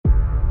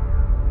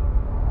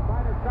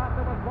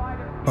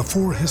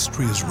Before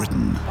history is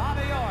written,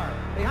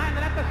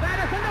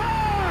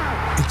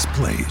 it's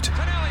played.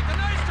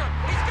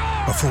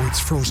 Before it's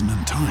frozen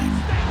in time,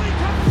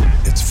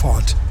 it's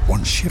fought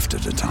one shift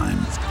at a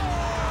time.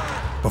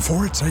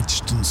 Before it's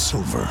etched in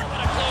silver,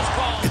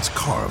 it's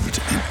carved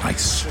in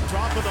ice.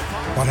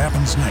 What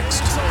happens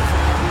next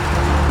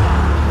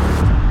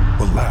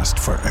will last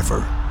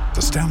forever.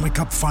 The Stanley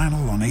Cup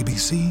Final on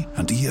ABC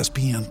and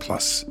ESPN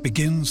Plus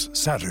begins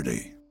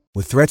Saturday.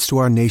 With threats to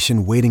our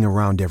nation waiting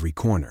around every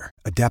corner,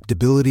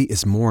 adaptability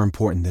is more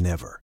important than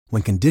ever.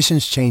 When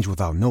conditions change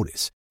without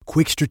notice,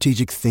 quick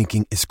strategic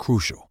thinking is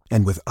crucial.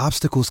 And with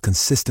obstacles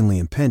consistently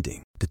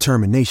impending,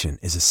 determination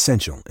is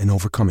essential in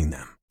overcoming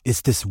them. It's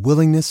this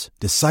willingness,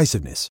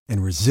 decisiveness,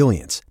 and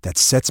resilience that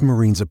sets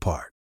Marines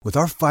apart. With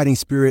our fighting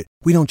spirit,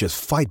 we don't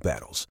just fight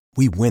battles,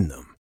 we win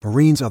them.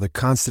 Marines are the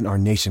constant our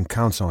nation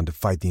counts on to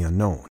fight the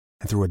unknown.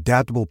 And through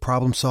adaptable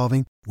problem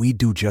solving, we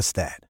do just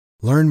that.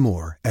 Learn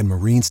more at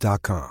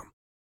marines.com.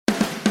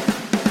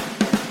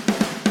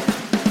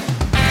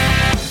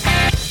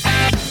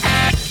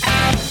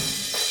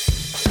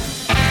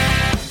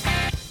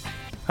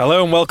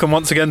 Hello and welcome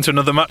once again to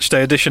another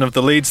Matchday edition of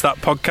the Leeds That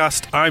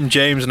podcast. I'm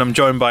James and I'm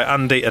joined by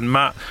Andy and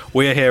Matt.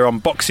 We're here on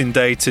Boxing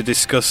Day to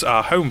discuss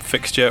our home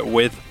fixture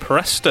with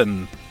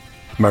Preston.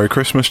 Merry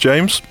Christmas,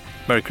 James.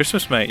 Merry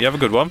Christmas, mate. You have a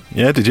good one?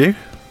 Yeah, did you?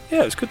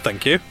 Yeah, it was good,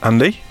 thank you.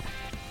 Andy?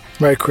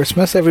 Merry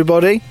Christmas,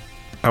 everybody.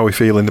 How are we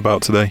feeling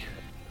about today?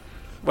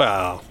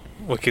 Well,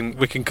 we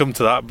can come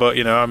to that, but,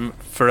 you know, I'm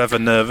forever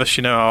nervous.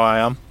 You know how I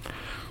am.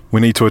 We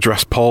need to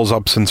address Paul's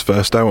absence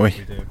first, don't we?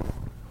 We do.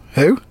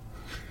 Who?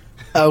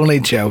 Only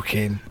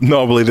joking.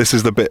 Normally this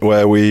is the bit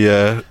where we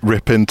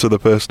rip into the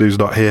person who's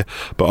not here,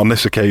 but on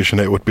this occasion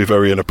it would be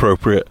very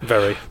inappropriate.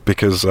 Very.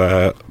 Because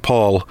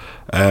Paul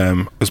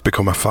has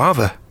become a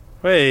father.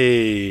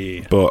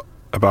 Hey. But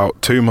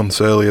about 2 months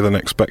earlier than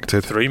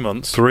expected. 3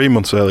 months. 3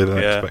 months earlier than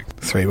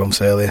expected. 3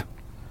 months earlier.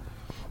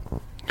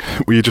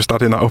 Were you just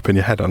adding that up in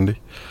your head, Andy?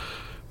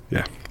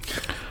 Yeah.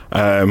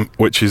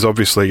 Which is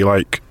obviously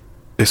like,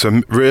 it's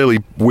a really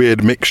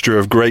weird mixture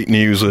of great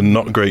news and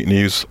not great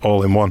news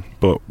all in one.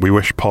 But we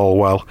wish Paul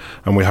well,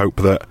 and we hope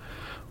that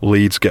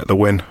Leeds get the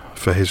win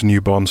for his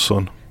newborn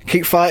son.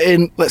 Keep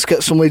fighting. Let's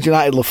get some Leeds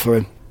United love for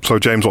him. So,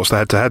 James, what's the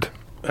head-to-head?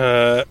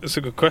 It's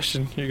a good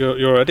question.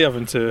 You're already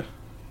having to...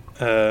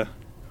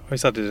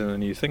 he's added in a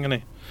new thing,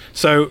 hasn't he?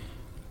 So...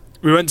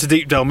 we went to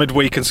Deepdale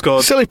midweek and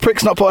scored... Silly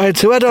prick's not put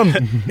head-to-head on.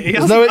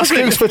 There's no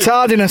excuse for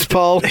tardiness,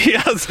 Paul. He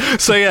has.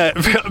 So, yeah,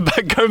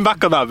 going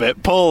back on that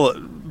bit, Paul,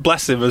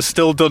 bless him, has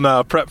still done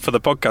our prep for the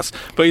podcast,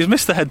 but he's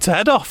missed the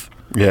head-to-head off.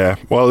 Yeah,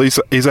 well, his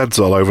head's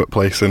all over the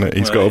place, innit?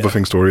 He's got other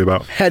things to worry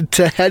about.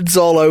 Head-to-head's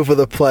all over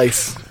the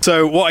place.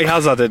 So what he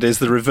has added is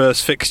the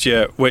reverse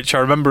fixture, which I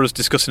remember us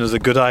discussing as a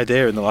good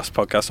idea in the last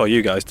podcast, or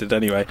you guys did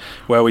anyway,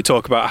 where we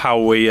talk about how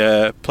we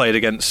played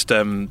against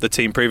the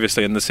team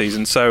previously in the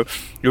season. So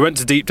we went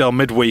to Deepdale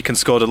midweek and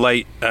scored a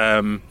late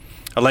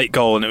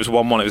goal, and it was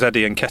 1-1. It was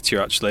Eddie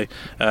Nketiah, actually,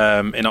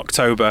 in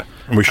October.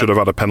 And we should have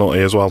had a penalty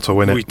as well to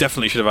win it. We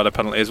definitely should have had a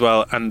penalty as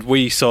well, and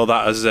we saw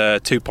that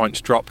as 2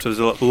 points dropped. There was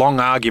a long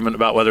argument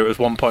about whether it was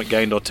 1 point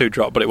gained or 2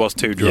 dropped, but it was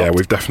 2 dropped. Yeah,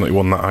 we've definitely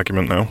won that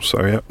argument now,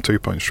 so yeah, 2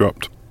 points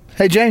dropped.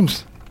 Hey,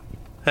 James.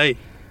 Hey.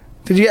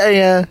 Did you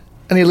get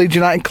any Leeds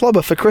United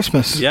clobber for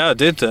Christmas? Yeah, I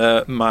did.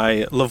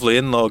 My lovely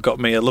in-law got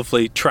me a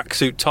lovely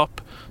tracksuit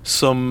top,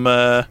 some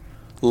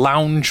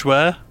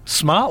loungewear,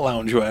 smart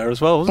loungewear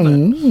as well,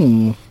 wasn't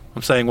it?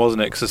 I'm saying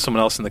wasn't it because there's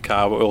someone else in the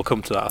car, but we'll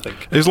come to that, I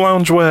think. Is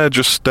loungewear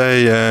just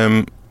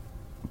a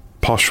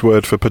posh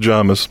word for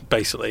pyjamas?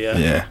 Basically, yeah.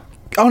 Yeah.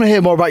 I want to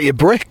hear more about your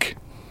brick.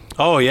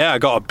 Oh, yeah, I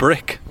got a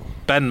brick.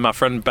 My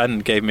friend Ben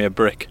gave me a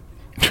brick.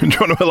 Do you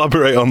want to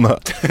elaborate on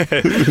that?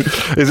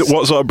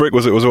 What sort of brick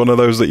was it? Was it one of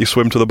those that you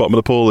swim to the bottom of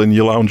the pool in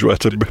your loungewear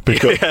to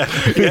pick up? Yeah.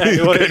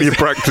 Get you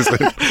practicing.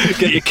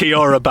 Get your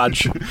Kiora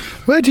badge.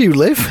 Where do you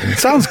live?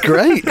 Sounds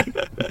great.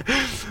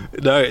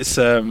 No, it's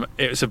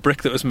a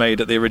brick that was made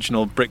at the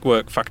original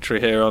brickwork factory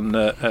here on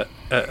at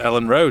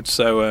Ellen Road.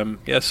 So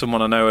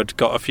someone I know had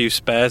got a few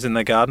spares in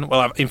their garden.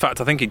 Well, in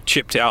fact, I think he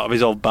chipped it out of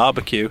his old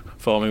barbecue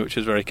for me, which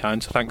was very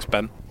kind. So thanks,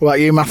 Ben. What about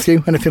you,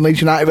 Matthew? Anything Leeds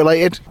United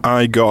related?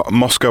 I got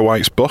Moscow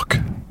White's book.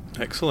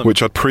 Excellent.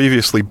 Which I'd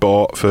previously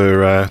bought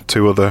for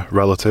 2 other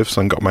relatives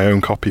and got my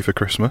own copy for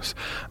Christmas.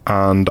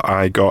 And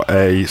I got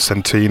a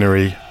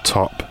centenary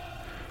top.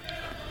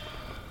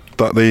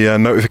 That the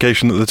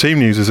notification that the team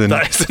news is in.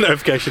 That is the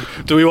notification.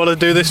 Do we want to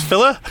do this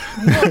filler?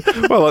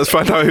 Well, let's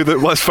find out who's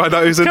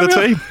in the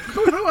team.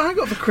 What I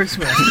got for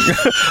Christmas?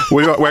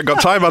 we ain't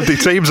got time, Andy.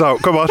 Team's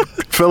out. Come on,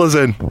 fill us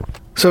in.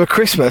 So for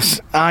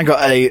Christmas, I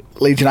got a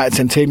Leeds United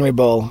centenary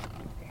ball,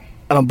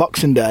 and on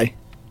Boxing Day,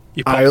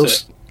 You popped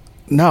it?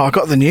 No, I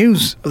got the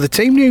news of the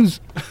team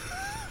news,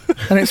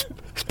 and it's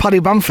Paddy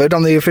Bamford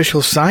on the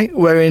official site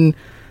wearing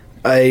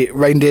a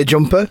reindeer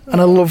jumper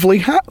and a lovely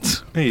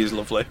hat. He is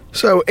lovely.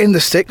 So in the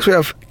sticks we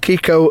have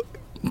Kiko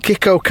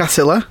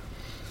Casilla.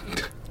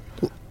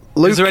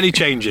 Is there any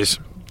changes?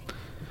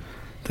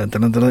 Dun,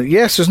 dun, dun, dun.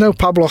 Yes, there's no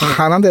Pablo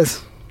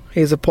Hernandez.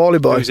 He's a poorly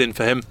boy. Who's in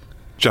for him?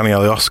 Gianni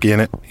Alioski in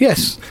it.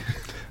 Yes.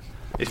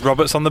 Is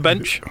Roberts on the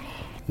bench?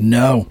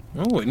 No.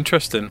 Oh,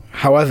 interesting.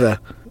 However,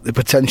 the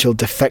potential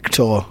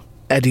defector,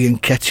 Eddie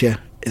Nketiah,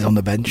 is on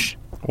the bench.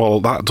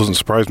 Well, that doesn't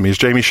surprise me. Is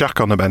Jamie Shack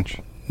on the bench?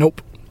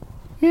 Nope.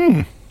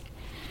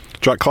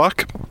 Jack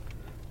Clark?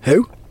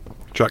 Who?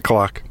 Jack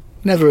Clark.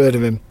 Never heard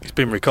of him. He's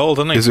been recalled,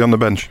 hasn't he? Is he on the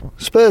bench?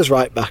 Spurs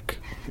right back.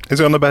 Is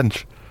he on the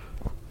bench?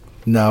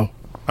 No.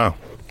 Oh,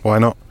 why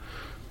not?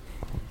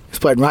 He's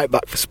playing right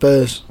back for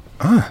Spurs.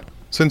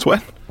 Since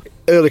when?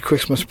 Early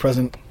Christmas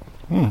present.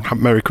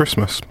 Merry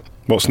Christmas.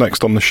 What's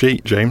next on the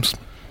sheet, James?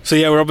 So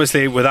yeah, we're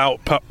obviously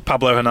without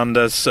Pablo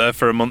Hernandez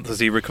for a month as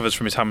he recovers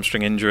from his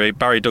hamstring injury.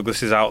 Barry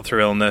Douglas is out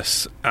through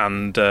illness,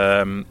 and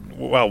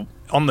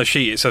on the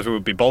sheet it says we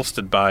would be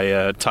bolstered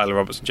by Tyler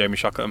Roberts and Jamie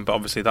Shackleton, but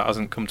obviously that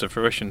hasn't come to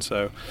fruition.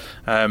 So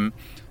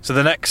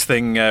the next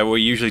thing we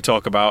usually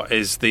talk about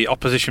is the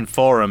opposition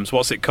forums.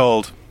 What's it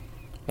called?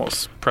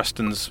 What's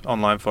Preston's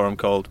online forum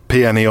called?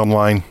 PNE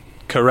Online.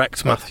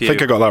 Correct, Matthew. I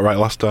think I got that right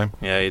last time.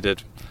 Yeah, you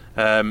did.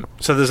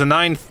 So there's a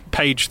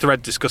 9-page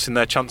thread discussing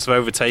their chance of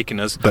overtaking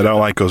us. They don't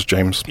like us,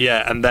 James.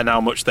 Yeah, and then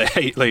how much they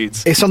hate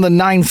Leeds. It's on the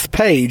 9th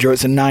page, or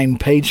it's a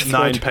 9-page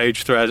thread?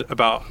 9-page thread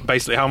about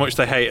basically how much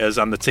they hate us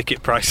and the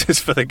ticket prices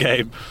for the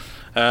game.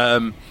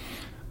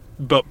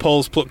 But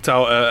Paul's plucked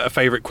out a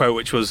favourite quote,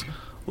 which was,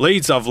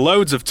 Leeds have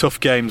loads of tough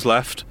games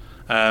left,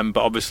 but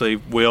obviously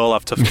we all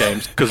have tough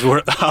games because we're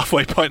at the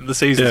halfway point of the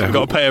season, so we've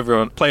got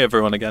to play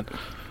everyone again.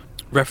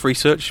 Referee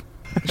search.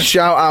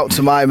 Shout out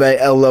to my mate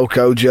El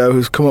Loco Joe,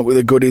 who's come up with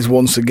the goodies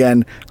once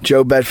again.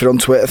 Joe Bedford on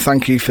Twitter,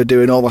 thank you for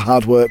doing all the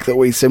hard work that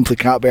we simply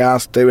can't be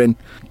arsed doing.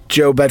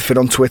 Joe Bedford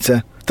on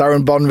Twitter.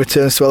 Darren Bond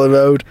returns to Elland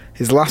Road.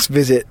 His last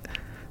visit,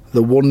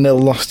 the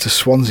 1-0 loss to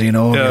Swansea in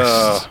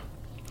August.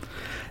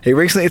 He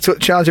recently took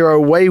charge of our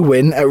away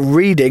win at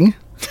Reading,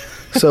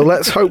 so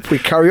let's hope we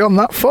carry on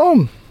that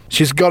form.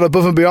 She's gone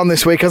above and beyond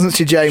this week, hasn't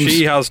she, James?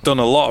 She has done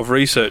a lot of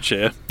research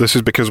here. This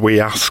is because we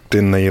asked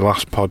in the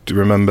last pod, do you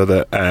remember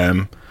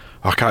that...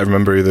 I can't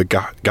remember who the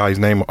guy's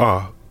name.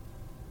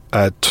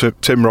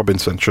 Tim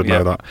Robinson should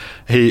know that.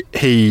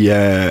 He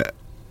had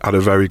a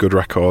very good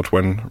record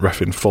when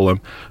reffing Fulham.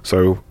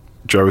 So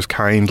Joe's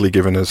kindly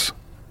given us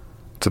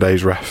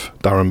today's ref,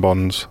 Darren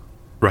Bond's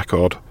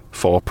record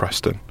for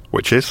Preston,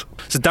 which is.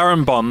 So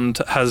Darren Bond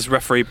has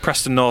refereed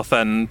Preston North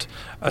End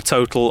a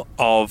total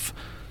of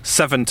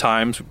 7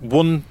 times.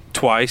 Won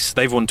twice.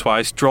 They've won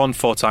twice. Drawn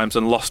 4 times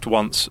and lost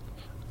once.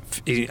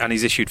 And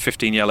he's issued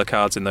 15 yellow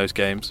cards in those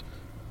games.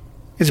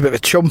 He's a bit of a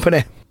chump, isn't he?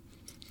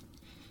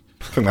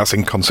 I think that's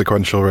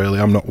inconsequential, really.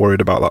 I'm not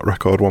worried about that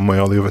record one way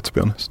or the other, to be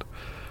honest.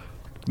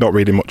 Not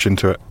reading much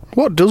into it.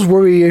 What does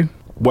worry you?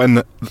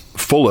 When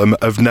Fulham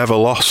have never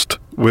lost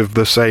with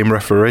the same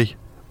referee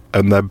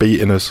and they're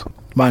beating us.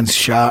 Mine's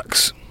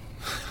Sharks.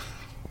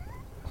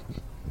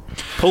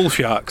 Pull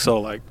Sharks or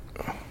like...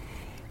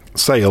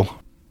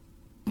 Sale.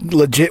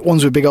 Legit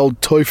ones with big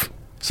old tooth.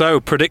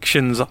 So,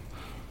 predictions.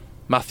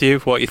 Matthew,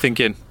 what are you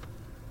thinking?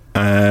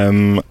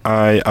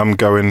 I am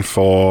going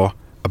for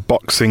a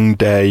Boxing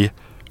Day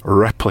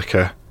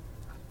replica,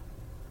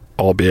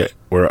 albeit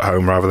we're at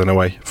home rather than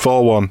away.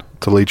 4-1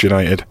 to Leeds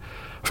United.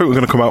 I think we're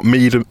going to come out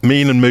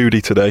mean and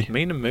moody today.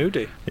 Mean and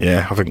moody?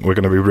 Yeah, I think we're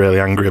going to be really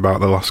angry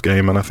about the last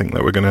game, and I think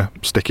that we're going to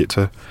stick it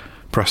to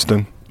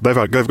Preston. They've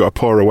got a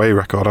poor away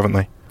record, haven't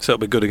they? So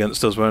it'll be good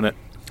against us, won't it?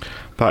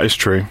 That is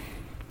true,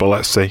 but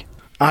let's see.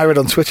 I read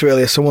on Twitter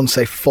earlier someone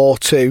say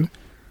 4-2,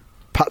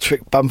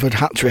 Patrick Bamford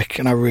hat-trick,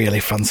 and I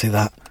really fancy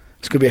that.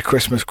 It's going to be a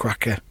Christmas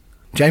cracker.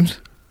 James?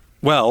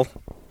 Well,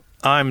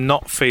 I'm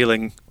not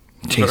feeling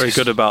very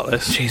good about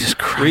this. Jesus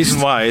Christ.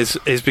 Reason why is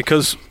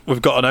because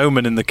we've got an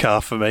omen in the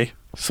car for me.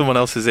 Someone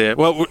else is here.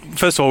 Well,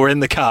 first of all, we're in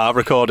the car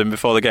recording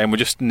before the game. We're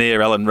just near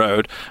Elland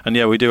Road. And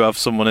yeah, we do have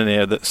someone in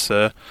here that's...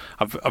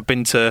 I've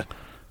been to...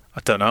 I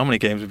don't know how many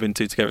games we've been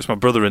to together. It's my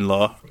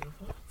brother-in-law.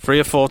 3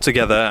 or 4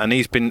 together. And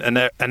he's been... And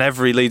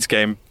every Leeds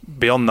game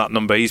beyond that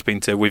number he's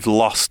been to, we've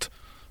lost.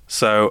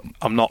 So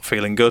I'm not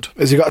feeling good.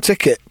 Has he got a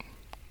ticket?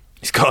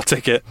 He's got a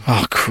ticket.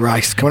 Oh,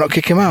 Christ. Can we not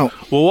kick him out?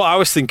 Well, what I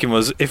was thinking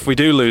was, if we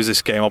do lose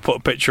this game, I'll put a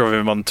picture of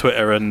him on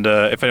Twitter, and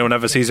if anyone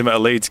ever sees him at a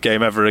Leeds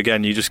game ever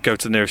again, you just go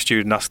to the nearest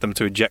student and ask them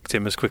to eject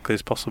him as quickly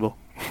as possible.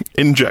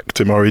 Inject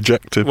him or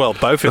eject him? Well,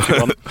 both if you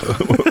want.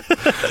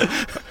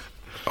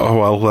 Oh,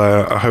 well,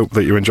 I hope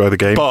that you enjoy the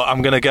game. But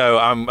I'm going to go.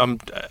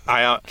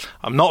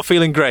 I'm not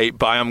feeling great,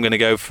 but I am going to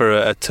go for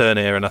a turn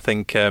here, and I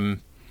think we're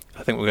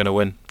going to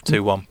win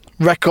 2-1.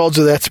 Records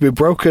are there to be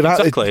broken.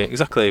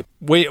 Exactly.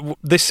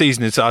 This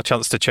season is our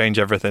chance to change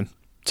everything.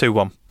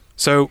 2-1.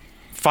 So,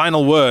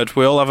 final word.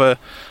 We all have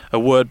a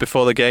word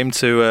before the game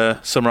to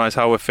summarise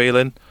how we're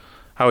feeling.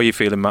 How are you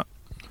feeling, Matt?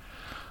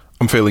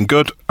 I'm feeling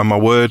good, and my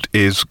word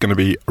is going to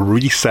be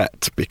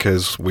reset,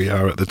 because we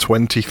are at the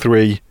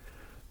 23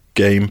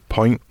 game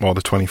point, or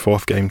the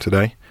 24th game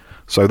today.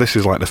 So this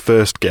is like the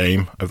first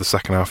game of the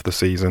second half of the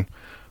season.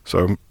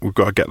 So we've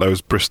got to get those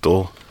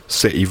Bristol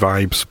City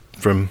vibes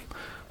from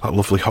that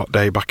lovely hot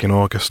day back in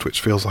August, which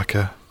feels like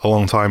a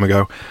long time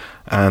ago,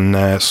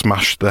 and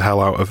smash the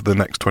hell out of the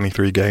next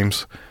 23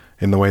 games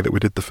in the way that we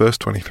did the first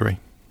 23.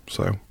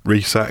 So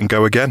reset and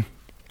go again.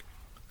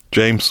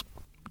 James?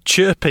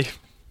 Chirpy.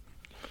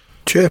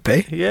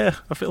 Chirpy? Yeah,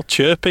 I feel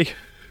chirpy.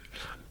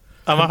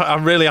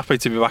 I'm really happy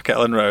to be back at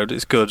Ellen Road.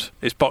 It's good.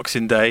 It's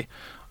Boxing Day.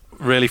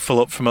 Really full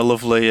up from a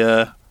lovely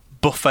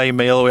buffet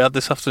meal we had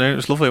this afternoon. It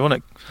was lovely,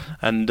 wasn't it?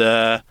 And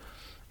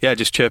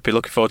just chirpy.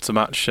 Looking forward to the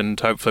match, and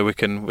hopefully we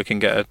can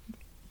get a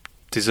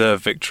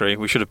deserved victory.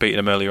 We should have beaten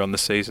them earlier on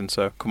this season,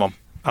 so come on,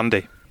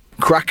 Andy.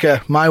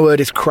 Cracker. My word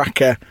is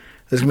cracker.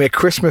 There's going to be a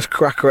Christmas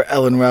cracker at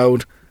Ellen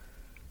Road,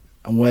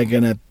 and we're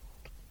going to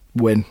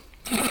win.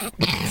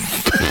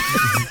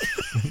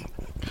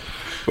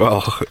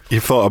 Well,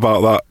 you've thought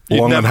about that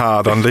and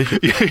hard, Andy.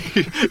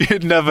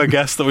 You'd never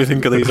guess that we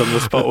think of these on the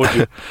spot, would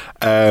you?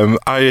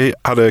 I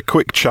had a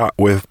quick chat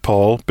with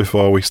Paul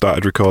before we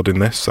started recording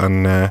this,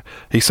 and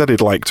he said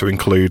he'd like to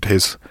include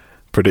his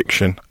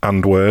prediction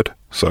and word.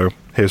 So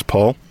here's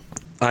Paul.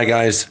 Hi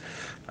guys,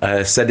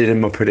 said it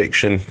in my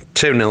prediction,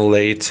 2-0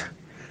 lead,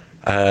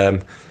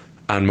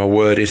 and my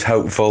word is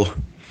hopeful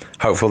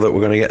that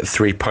we're going to get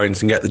 3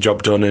 points and get the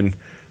job done and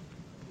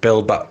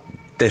build that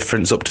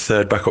difference up to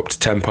third, back up to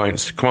 10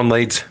 points. Come on,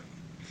 Leeds.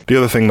 The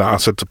other thing that I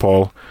said to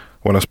Paul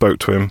when I spoke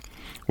to him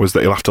was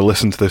that he'll have to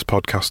listen to this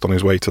podcast on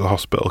his way to the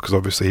hospital, because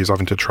obviously he's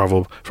having to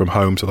travel from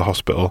home to the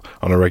hospital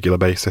on a regular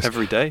basis.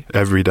 Every day?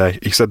 Every day.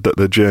 He said that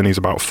the journey's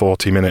about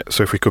 40 minutes,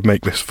 so if we could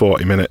make this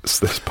 40 minutes,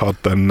 this pod,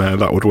 then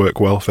that would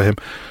work well for him.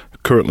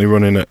 Currently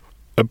running at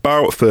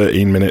about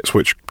 13 minutes,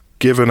 which,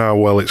 given how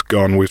well it's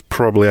gone, we've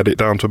probably had it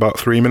down to about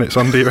 3 minutes,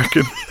 Andy, you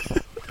reckon?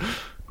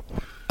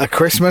 A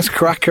Christmas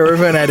cracker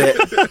of an edit.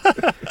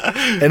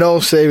 In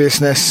all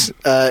seriousness,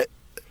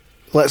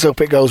 let's hope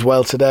it goes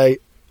well today.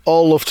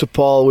 All love to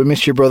Paul. We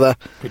miss you, brother.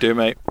 We do,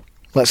 mate.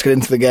 Let's get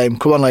into the game.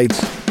 Come on,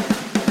 Leeds.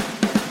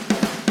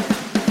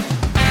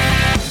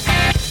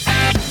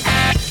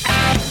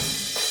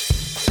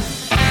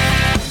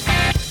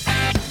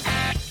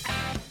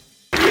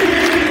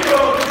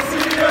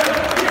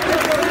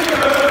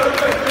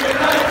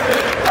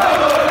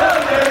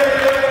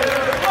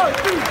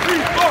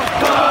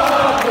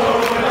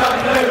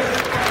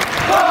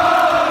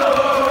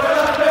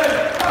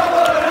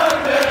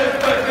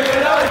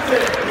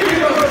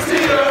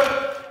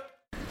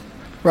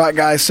 Right,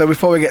 guys, so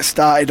before we get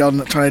started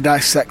on trying to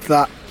dissect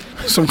that,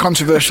 some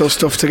controversial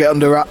stuff to get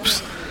under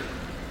wraps.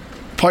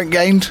 Point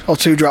gained or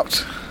 2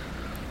 dropped?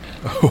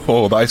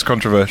 Oh, that is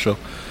controversial.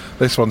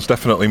 This one's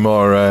definitely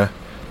more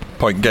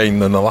point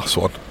gained than the last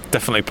one.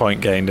 Definitely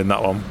point gained in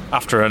that one.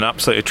 After an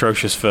absolutely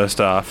atrocious first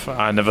half,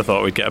 I never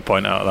thought we'd get a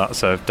point out of that,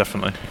 so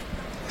definitely.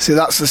 See,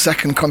 that's the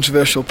second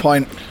controversial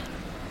point.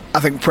 I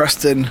think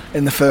Preston,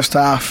 in the first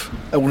half,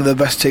 are one of the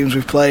best teams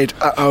we've played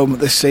at home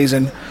this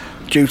season,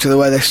 due to the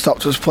way they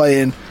stopped us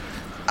playing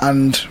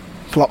and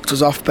blocked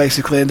us off,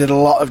 basically, and did a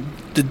lot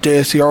of the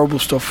dirty, horrible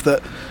stuff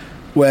that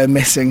we're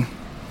missing.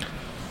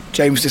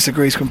 James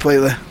disagrees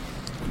completely.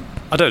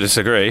 I don't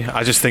disagree.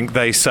 I just think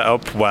they set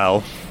up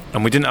well,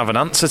 and we didn't have an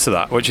answer to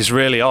that, which is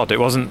really odd. It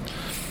wasn't,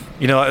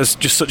 it was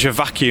just such a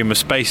vacuum of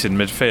space in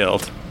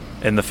midfield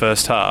in the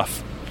first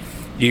half.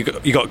 You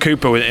got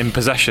Cooper in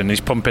possession, he's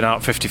pumping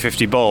out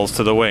 50-50 balls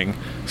to the wing.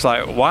 It's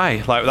like,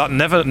 why? Like, that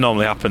never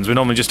normally happens. We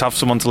normally just have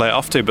someone to lay it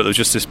off to, but there's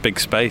just this big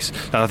space.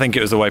 And I think it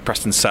was the way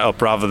Preston set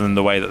up rather than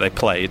the way that they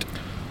played.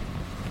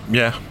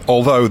 Yeah,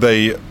 although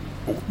they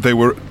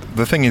were...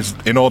 The thing is,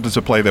 in order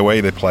to play the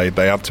way they played,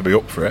 they had to be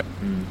up for it.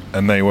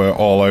 And they were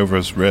all over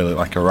us, really,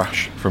 like a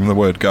rash from the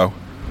word go.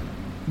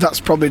 That's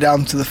probably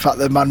down to the fact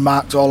that man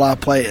marked all our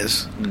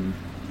players.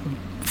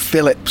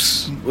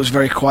 Phillips was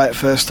very quiet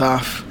first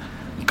half.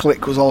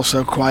 Click was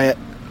also quiet.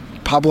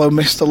 Pablo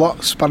missed a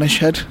lot. Spanish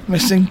head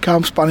missing.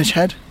 Calm Spanish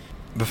head.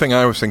 The thing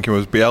I was thinking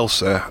was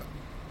Bielsa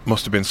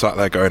must have been sat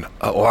there going,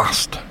 at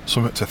last,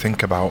 something to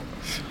think about.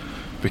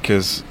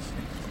 Because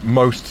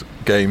most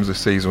games this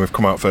season we've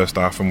come out first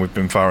half and we've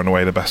been far and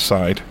away the best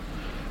side,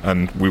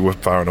 and we were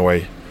far and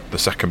away the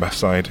second best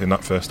side in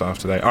that first half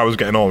today. I was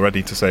getting all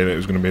ready to say that it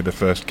was going to be the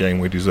first game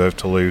we deserved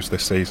to lose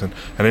this season,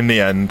 and in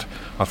the end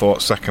I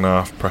thought second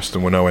half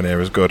Preston were nowhere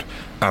near as good,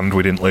 and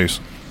we didn't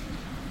lose.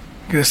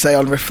 I'm going to say,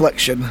 on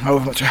reflection,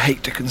 however much I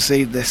hate to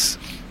concede this,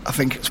 I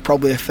think it's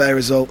probably a fair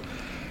result.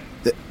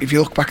 That if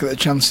you look back at the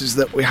chances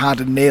that we had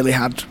and nearly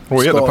had,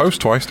 we hit the post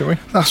twice, didn't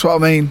we? That's what I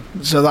mean.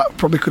 So that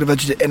probably could have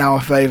edged it in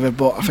our favour,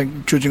 but I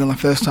think judging on the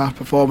first half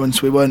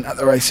performance, we weren't at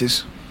the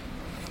races.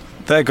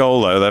 Their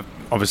goal, though, they're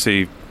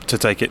obviously to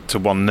take it to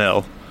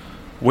 1-0.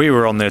 We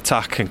were on the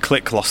attack and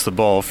Click lost the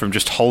ball from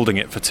just holding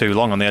it for too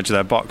long on the edge of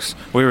their box.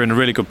 We were in a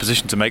really good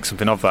position to make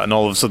something of that, and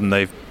all of a sudden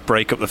they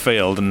break up the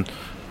field and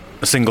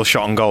a single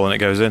shot on goal and it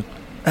goes in.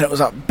 And it was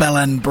that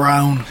Belen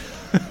Brown.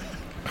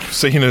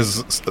 Seen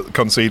us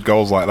concede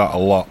goals like that a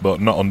lot,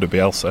 but not under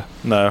Bielsa.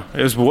 No,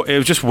 it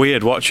was just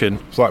weird watching.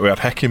 It's like we had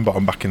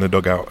Heckingbottom back in the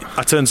dugout.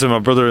 I turned to my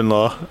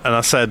brother-in-law and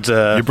I said...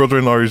 Your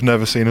brother-in-law who's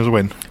never seen us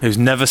win? Who's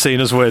never seen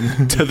us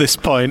win to this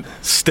point,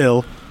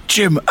 still.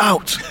 Jim,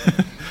 out!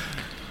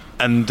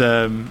 And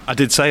I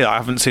did say that I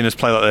haven't seen us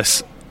play like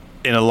this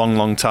in a long,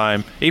 long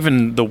time.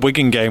 Even the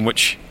Wigan game,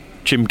 which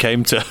Jim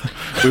came to.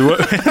 We were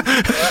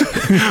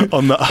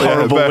on that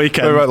horrible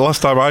weekend.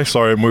 Last time I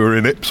saw him, we were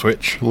in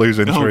Ipswich,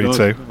 losing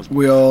 3-2.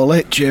 We all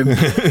lit Jim.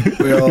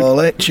 We all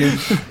lit Jim.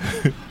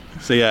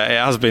 So yeah,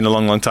 it has been a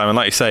long time, and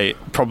like you say,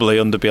 probably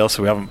under Bielsa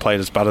we haven't played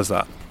as bad as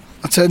that.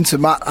 I turned to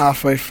Matt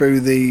halfway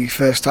through the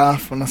first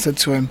half and I said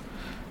to him,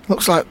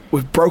 looks like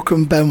we've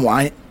broken Ben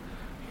White,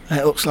 and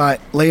it looks like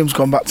Liam's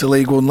gone back to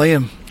League One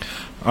Liam.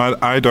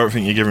 I don't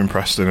think you're giving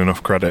Preston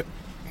enough credit.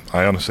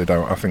 I honestly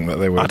don't. I think that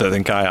they were. I don't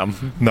think I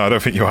am. No, I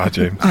don't think you are,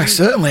 James. I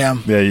certainly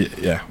am.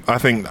 Yeah. I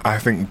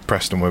think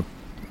Preston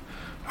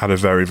had a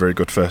very, very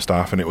good first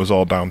half, and it was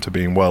all down to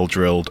being well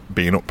drilled,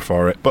 being up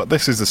for it. But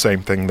this is the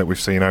same thing that we've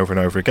seen over and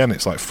over again.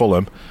 It's like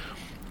Fulham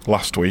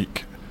last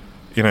week.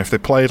 You know, if they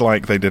played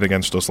like they did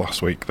against us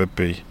last week, they'd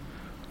be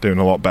doing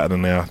a lot better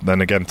than they are.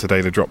 Then again,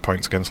 today they dropped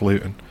points against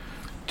Luton.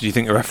 Do you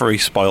think the referee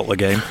spoilt the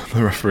game?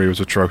 The referee was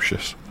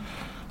atrocious.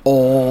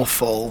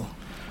 Awful.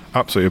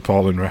 Absolutely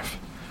appalling ref.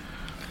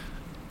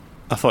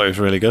 I thought it was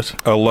really good.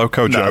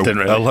 Loco Joe. No, didn't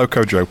really.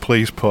 Loco Joe,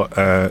 please put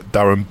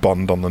Darren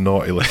Bond on the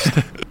naughty list.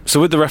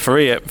 So with the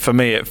referee, for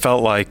me, it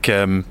felt like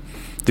the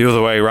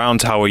other way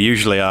around to how we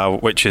usually are,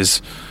 which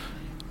is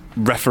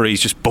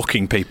referees just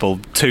booking people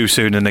too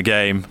soon in a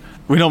game.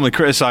 We normally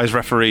criticise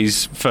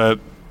referees for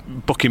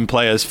booking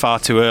players far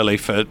too early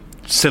for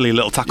silly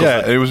little tackles.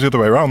 Yeah, it was the other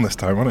way around this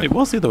time, wasn't it? It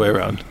was the other way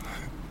around.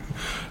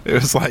 It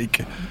was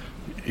like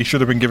he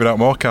should have been giving out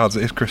more cards.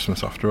 It is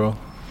Christmas after all.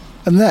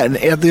 And then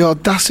he had the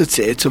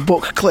audacity to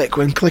book Click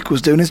when Click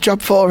was doing his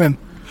job for him.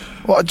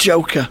 What a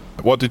joker.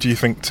 What did you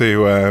think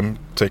to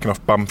taking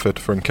off Bamford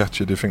for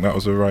Nketiah? Do you think that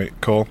was the right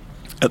call?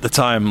 At the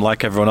time,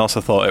 like everyone else,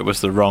 I thought it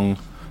was the wrong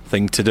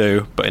thing to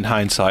do. But in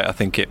hindsight, I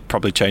think it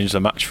probably changed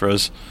the match for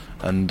us.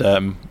 And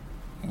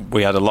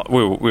we had a lot.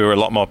 We were a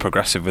lot more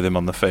progressive with him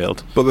on the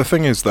field. But the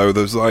thing is, though,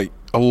 there's like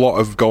a lot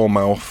of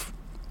goalmouth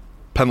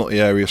penalty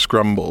area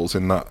scrambles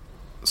in that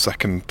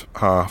second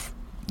half,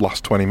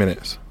 last 20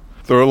 minutes.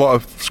 There were a lot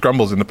of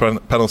scrambles in the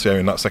penalty area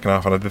in that second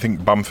half, and I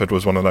think Bamford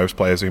was one of those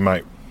players who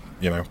might,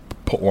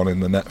 put one in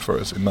the net for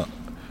us in that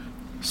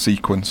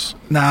sequence.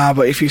 Nah,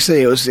 but if you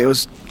see, it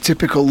was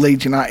typical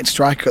Leeds United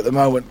striker at the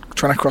moment,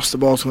 trying to cross the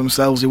ball to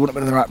themselves. He wouldn't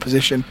have been in the right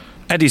position.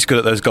 Eddie's good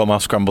at those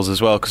goalmouth scrambles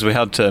as well, because we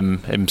had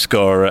him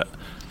score at,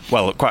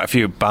 quite a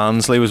few.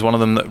 Barnsley was one of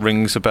them that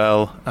rings a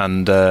bell,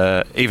 and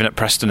even at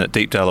Preston at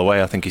Deepdale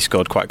away, I think he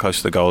scored quite close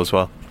to the goal as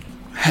well.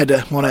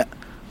 Header, wasn't it?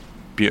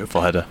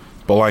 Beautiful header.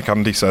 But like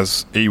Andy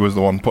says, he was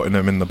the one putting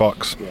him in the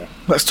box. Yeah.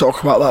 Let's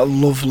talk about that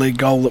lovely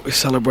goal that we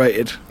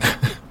celebrated.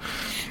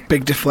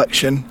 Big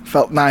deflection.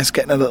 Felt nice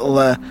getting a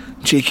little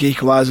cheeky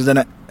equaliser in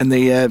it in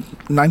the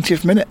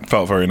 90th minute.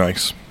 Felt very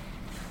nice.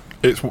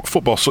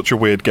 Football's such a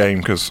weird game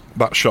because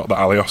that shot that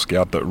Alioski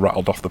had that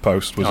rattled off the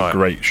post was a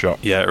great shot.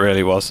 Yeah, it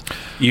really was.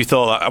 You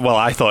thought that,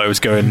 I thought it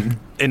was going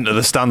into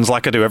the stands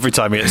like I do every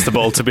time he hits the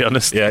ball, to be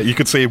honest. Yeah, you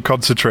could see him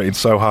concentrating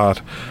so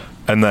hard.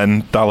 And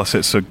then Dallas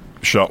hits a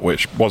shot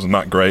which wasn't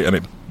that great and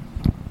it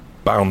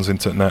bounds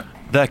into the net.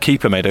 Their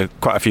keeper made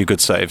quite a few good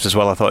saves as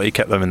well. I thought he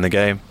kept them in the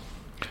game.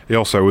 He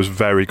also was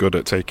very good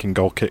at taking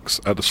goal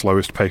kicks at the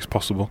slowest pace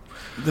possible.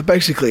 They're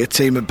basically a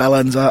team of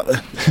bellends, aren't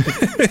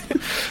they?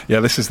 Yeah,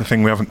 this is the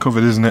thing we haven't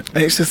covered, isn't it?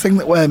 It's the thing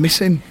that we're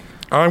missing.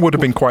 I would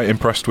have been quite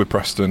impressed with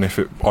Preston if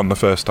it on the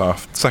first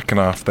half. Second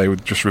half, they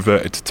would just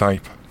reverted to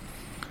type.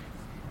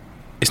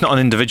 It's not an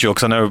individual,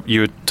 because I know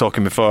you were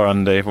talking before,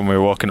 Andy, when we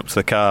were walking up to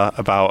the car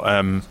about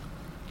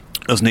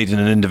us needing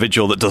an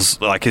individual that does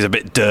is a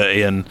bit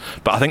dirty,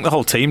 but I think the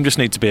whole team just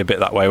need to be a bit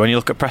that way. When you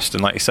look at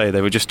Preston, like you say,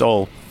 they were just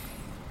all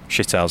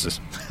shithouses.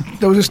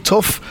 They were just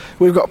tough.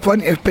 We've got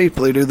plenty of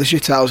people who do the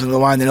shithouses and the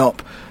winding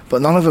up,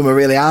 but none of them are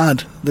really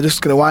hard. They're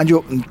just going to wind you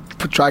up and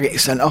try to get you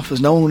sent off.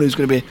 There's no one who's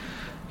going to be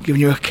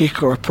giving you a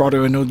kick or a prod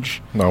or a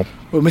nudge. No.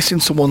 We're missing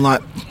someone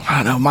like, I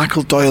don't know,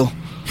 Michael Doyle.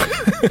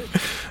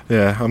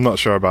 Yeah, I'm not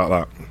sure about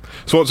that.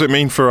 So what does it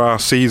mean for our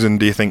season,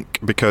 do you think?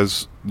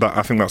 Because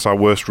I think that's our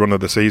worst run of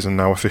the season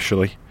now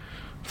officially.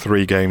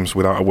 3 games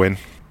without a win.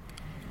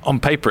 On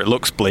paper it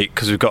looks bleak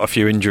because we've got a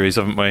few injuries,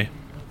 haven't we?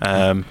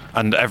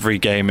 And every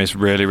game is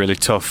really, really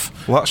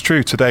tough. Well, that's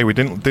true. Today we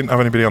didn't have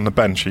anybody on the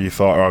bench who you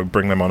thought, I'd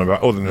bring them on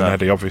about. Other than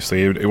Eddie,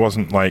 obviously. It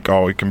wasn't like,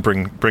 we can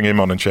bring him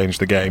on and change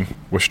the game.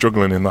 We're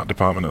struggling in that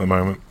department at the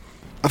moment.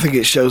 I think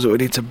it shows that we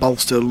need to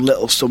bolster a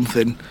little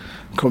something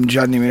come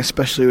January,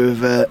 especially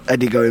with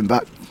Eddie going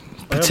back,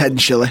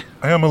 potentially.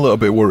 I am a little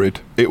bit worried.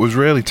 It was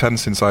really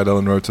tense inside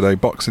Ellen Road today.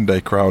 Boxing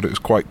Day crowd, it was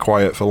quite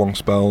quiet for long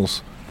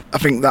spells. I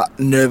think that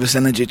nervous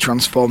energy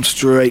transformed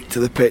straight to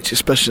the pitch,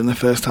 especially in the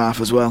first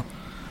half as well.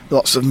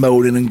 Lots of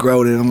moaning and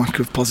groaning and lack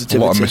of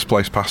positivity. A lot of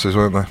misplaced passes,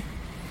 weren't there?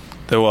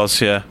 There was,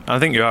 yeah. I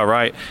think you are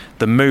right.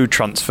 The mood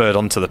transferred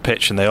onto the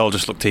pitch and they all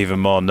just looked even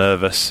more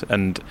nervous.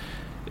 And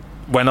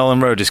when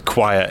Ellen Road is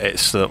quiet,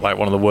 it's like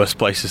one of the worst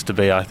places to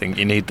be, I think.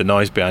 You need the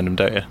noise behind them,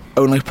 don't you?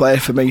 Only player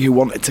for me who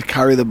wanted to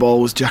carry the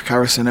ball was Jack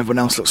Harrison. Everyone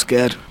else looked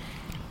scared.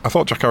 I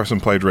thought Jack Harrison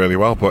played really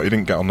well, but he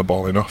didn't get on the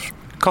ball enough.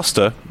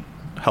 Costa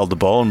held the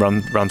ball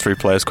and ran through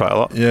players quite a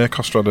lot. Yeah,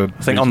 Costa had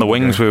I think on the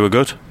wings we were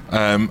good.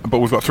 But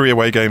we've got 3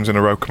 away games in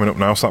a row coming up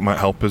now, so that might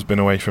help us, being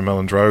away from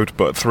Elland Road.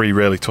 But 3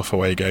 really tough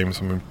away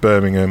games. I mean,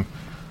 Birmingham,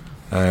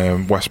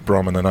 West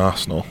Brom and then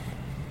Arsenal.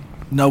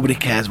 Nobody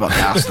cares about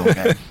the Arsenal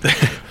game.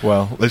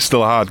 Well, it's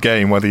still a hard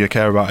game, whether you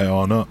care about it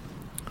or not.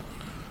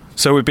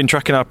 So we've been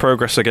tracking our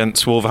progress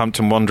against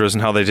Wolverhampton Wanderers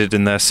and how they did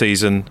in their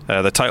season,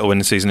 their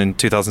title-winning season in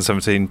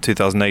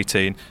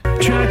 2017-2018.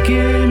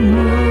 Tracking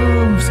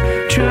moves.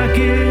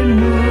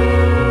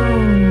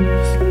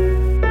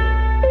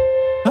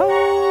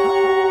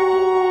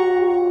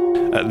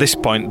 At this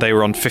point, they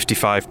were on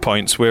 55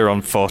 points. We're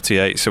on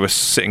 48, so we're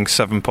sitting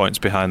 7 points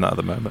behind that at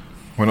the moment.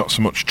 We're not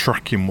so much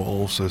tracking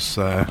Wolves as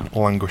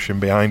languishing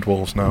behind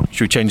Wolves now.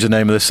 Should we change the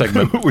name of this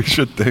segment? We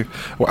should do.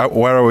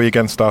 Where are we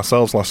against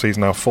ourselves last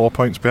season now? 4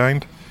 points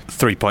behind?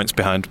 3 points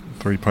behind.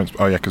 3 points.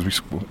 Oh, yeah,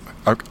 because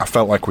I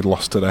felt like we'd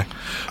lost today.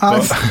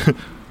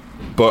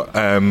 But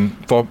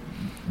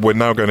we're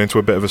now going into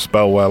a bit of a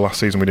spell where last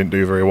season we didn't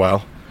do very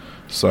well.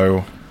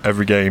 So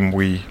every game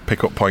we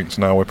pick up points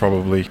now, we're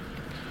probably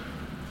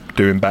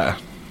doing better.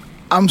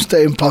 I'm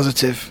staying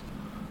positive.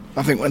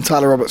 I think when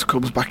Tyler Roberts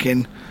comes back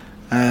in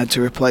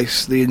to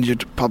replace the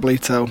injured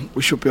Pablito,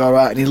 we should be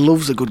alright. And he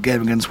loves a good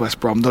game against West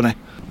Brom, doesn't he?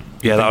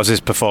 Yeah, that was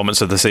his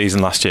performance of the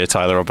season last year,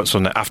 Tyler Roberts,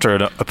 wasn't it? After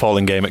an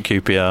appalling game at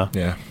QPR.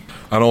 Yeah.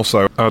 And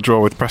also, our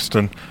draw with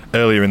Preston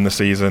earlier in the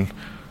season,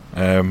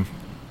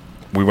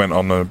 we went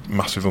on a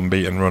massive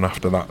unbeaten run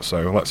after that,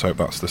 so let's hope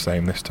that's the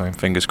same this time.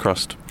 Fingers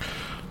crossed.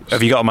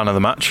 Have you got a man of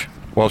the match?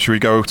 Well, should we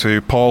go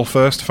to Paul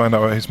first to find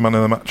out what his man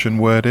of the match and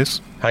word is?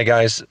 Hi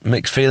guys,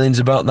 mixed feelings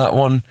about that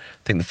one.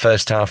 I think the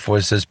first half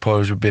was as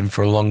poor as we've been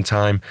for a long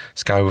time.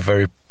 Sky were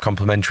very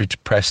complimentary to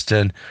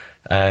Preston.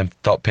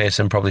 Thought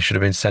Pearson probably should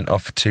have been sent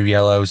off for 2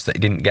 yellows that he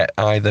didn't get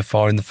either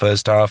for in the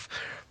first half.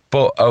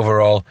 But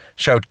overall,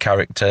 showed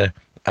character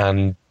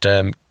and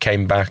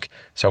came back.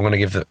 So I'm going to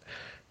give the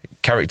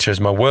character as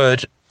my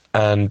word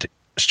and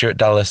Stuart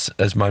Dallas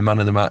as my man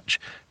of the match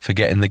for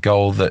getting the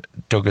goal that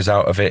dug us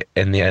out of it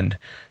in the end.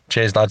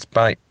 Cheers, lads.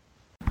 Bye.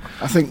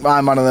 I think my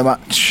man of the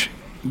match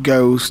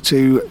goes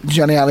to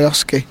Johnny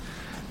Alioski.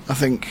 I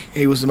think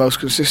he was the most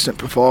consistent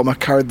performer,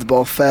 carried the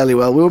ball fairly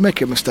well. We were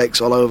making mistakes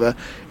all over.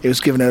 He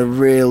was giving a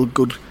real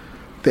good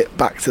bit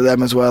back to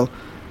them as well.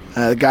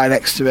 The guy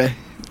next to me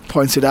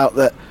pointed out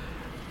that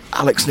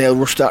Alex Neil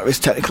rushed out of his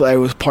technical area,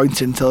 was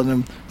pointing,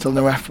 telling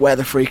the ref where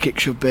the free kick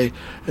should be,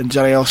 and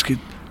Johnny Alioski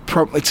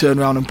promptly turned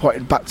around and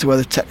pointed back to where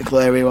the technical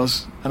area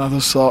was. And I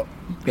just thought,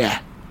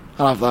 yeah,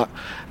 I'll have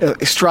that.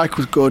 His strike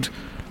was good.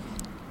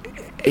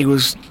 He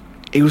was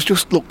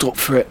just looked up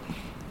for it.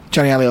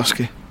 Johnny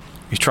Alioski.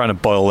 He's trying to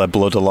boil their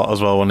blood a lot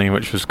as well, wasn't he?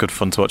 Which was good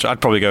fun to watch. I'd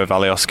probably go with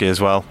Alioski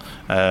as well.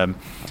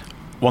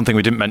 One thing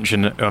we didn't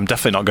mention, I'm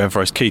definitely not going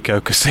for, is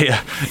Kiko Casilla.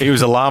 He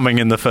was alarming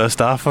in the first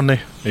half, wasn't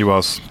he? He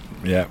was.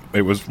 Yeah,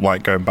 it was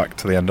like going back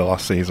to the end of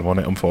last season,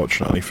 wasn't it,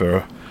 unfortunately,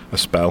 for a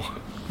spell.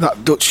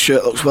 That Dutch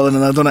shirt looks well in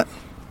there, doesn't it?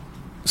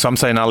 So I'm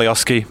saying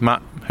Alioski.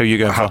 Matt, who are you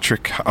going for?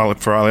 Hat-trick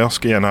for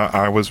Alioski, and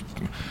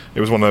it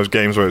was one of those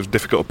games where it was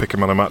difficult to pick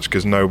him on a match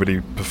because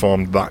nobody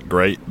performed that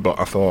great, but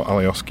I thought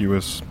Alioski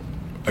was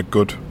a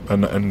good,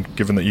 and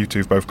given that you two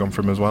have both gone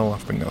for him as well, I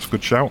think that's a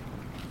good shout.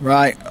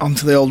 Right, on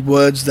to the old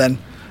words then.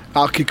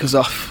 I'll kick us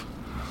off.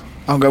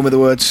 I'm going with the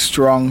word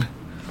strong.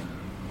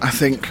 I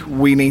think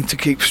we need to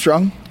keep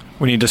strong.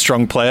 We need a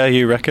strong player,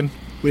 you reckon?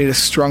 We need a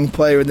strong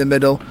player in the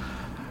middle.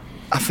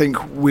 I think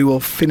we will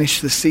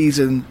finish the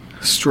season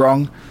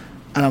strong,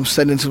 and I'm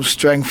sending some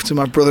strength to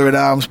my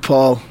brother-in-arms,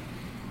 Paul.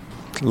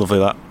 Lovely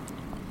that.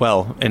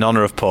 Well, in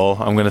honour of Paul,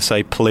 I'm going to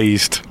say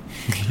pleased.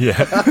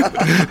 Yeah.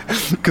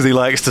 Because he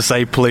likes to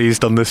say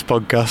pleased on this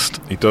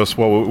podcast. He does.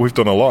 Well, we've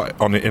done a lot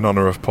in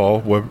honour of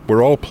Paul.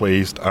 We're all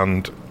pleased,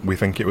 and we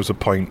think it was a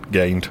point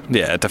gained.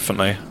 Yeah,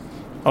 definitely.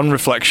 On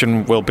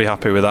reflection, we'll be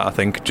happy with that, I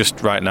think.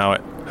 Just right now,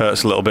 it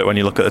hurts a little bit when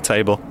you look at the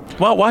table.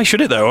 Well, why should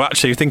it, though?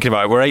 Actually, thinking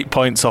about it, we're 8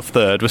 points off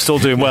third. We're still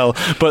doing well.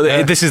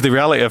 But this is the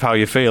reality of how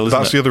you feel, isn't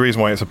it? That's the other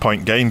reason why it's a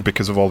point gained,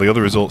 because of all the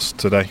other results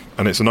today.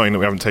 And it's annoying that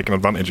we haven't taken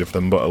advantage of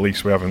them, but at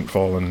least we haven't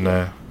fallen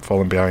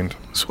behind.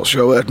 So what's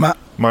your word, Matt?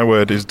 My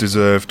word is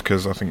deserved,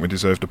 because I think we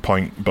deserved a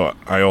point, but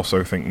I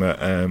also think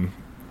that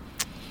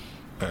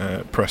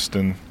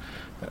Preston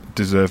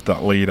deserved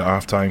that lead at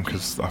half-time,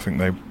 because I think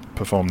they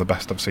performed the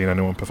best I've seen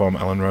anyone perform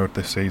at Elland Road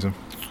this season.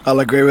 I'll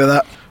agree with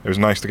that. It was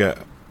nice to get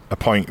a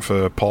point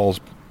for Paul's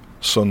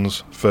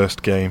son's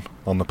first game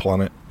on the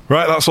planet.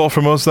 Right, that's all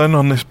from us then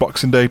on this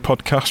Boxing Day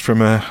podcast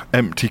from an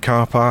empty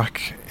car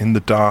park in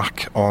the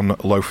dark on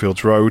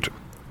Lowfields Road.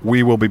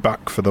 We will be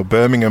back for the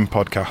Birmingham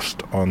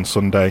podcast on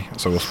Sunday,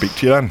 so we'll speak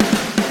to you then.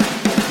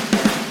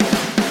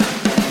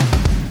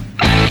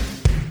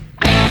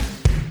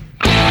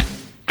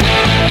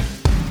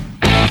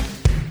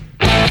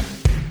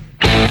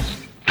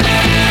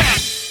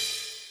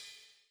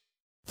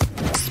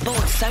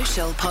 Sports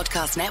Social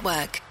Podcast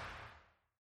Network.